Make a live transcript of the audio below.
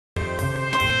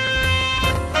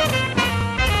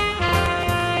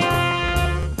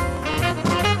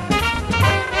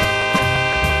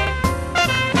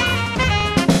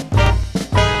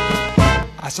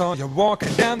saw you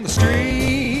walking down the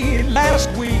street last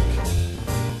week.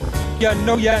 You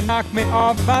know you knocked me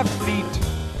off my feet.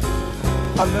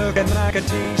 I'm looking like a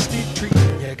tasty treat.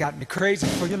 You got me crazy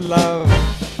for your love.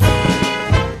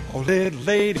 Oh, little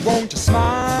lady, won't you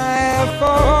smile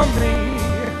for me?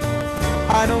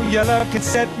 I know your love can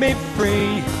set me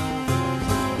free.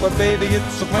 But baby,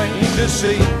 it's so plain to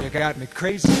see. You got me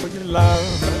crazy for your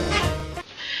love.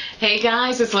 Hey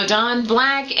guys, it's LaDawn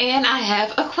Black, and I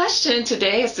have a question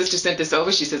today. A sister sent this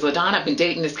over. She says, LaDawn, I've been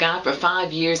dating this guy for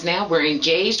 5 years now. We're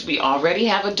engaged. We already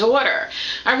have a daughter.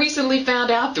 I recently found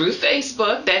out through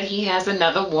Facebook that he has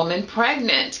another woman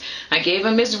pregnant. I gave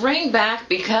him his ring back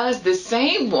because the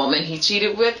same woman he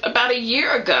cheated with about a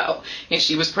year ago, and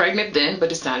she was pregnant then but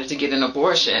decided to get an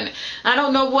abortion. I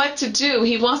don't know what to do.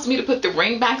 He wants me to put the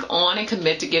ring back on and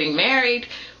commit to getting married,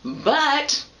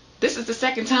 but this is the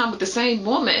second time with the same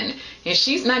woman, and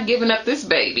she's not giving up this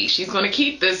baby. She's going to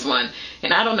keep this one,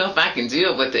 and I don't know if I can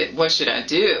deal with it. What should I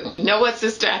do? You know what,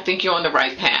 sister? I think you're on the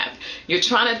right path. You're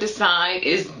trying to decide,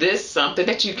 is this something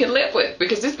that you can live with?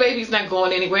 Because this baby's not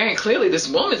going anywhere, and clearly this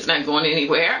woman's not going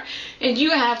anywhere, and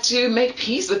you have to make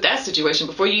peace with that situation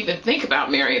before you even think about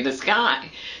marrying this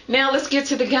guy. Now let's get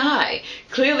to the guy.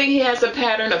 Clearly he has a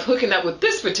pattern of hooking up with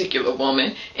this particular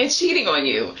woman and cheating on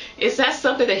you. Is that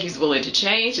something that he's willing to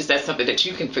change? Is that something that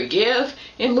you can forgive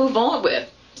and move on with?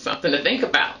 Something to think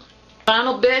about.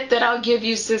 Final bit that I'll give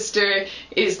you, sister,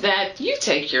 is that you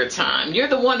take your time. You're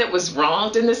the one that was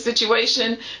wronged in this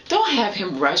situation. Don't have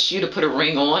him rush you to put a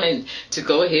ring on and to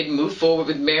go ahead and move forward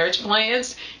with marriage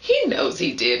plans. He knows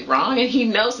he did wrong, and he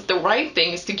knows that the right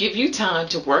thing is to give you time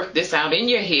to work this out in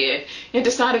your head and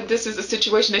decide if this is a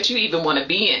situation that you even want to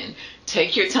be in.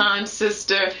 Take your time,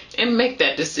 sister, and make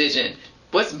that decision.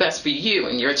 What's best for you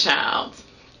and your child?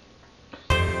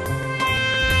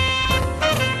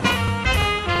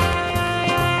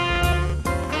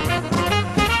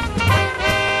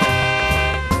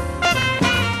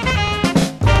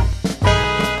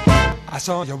 I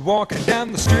saw you walking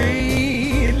down the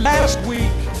street last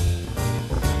week.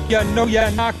 You know you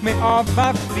knocked me off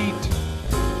my feet.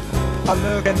 I'm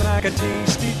looking like a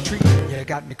tasty treat. You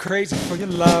got me crazy for your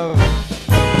love.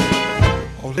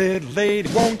 Oh, little lady,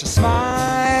 won't you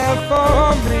smile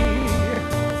for me?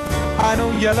 I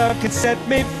know your love can set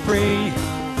me free.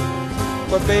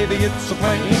 But baby, it's so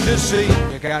plain to see.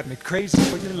 You got me crazy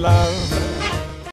for your love.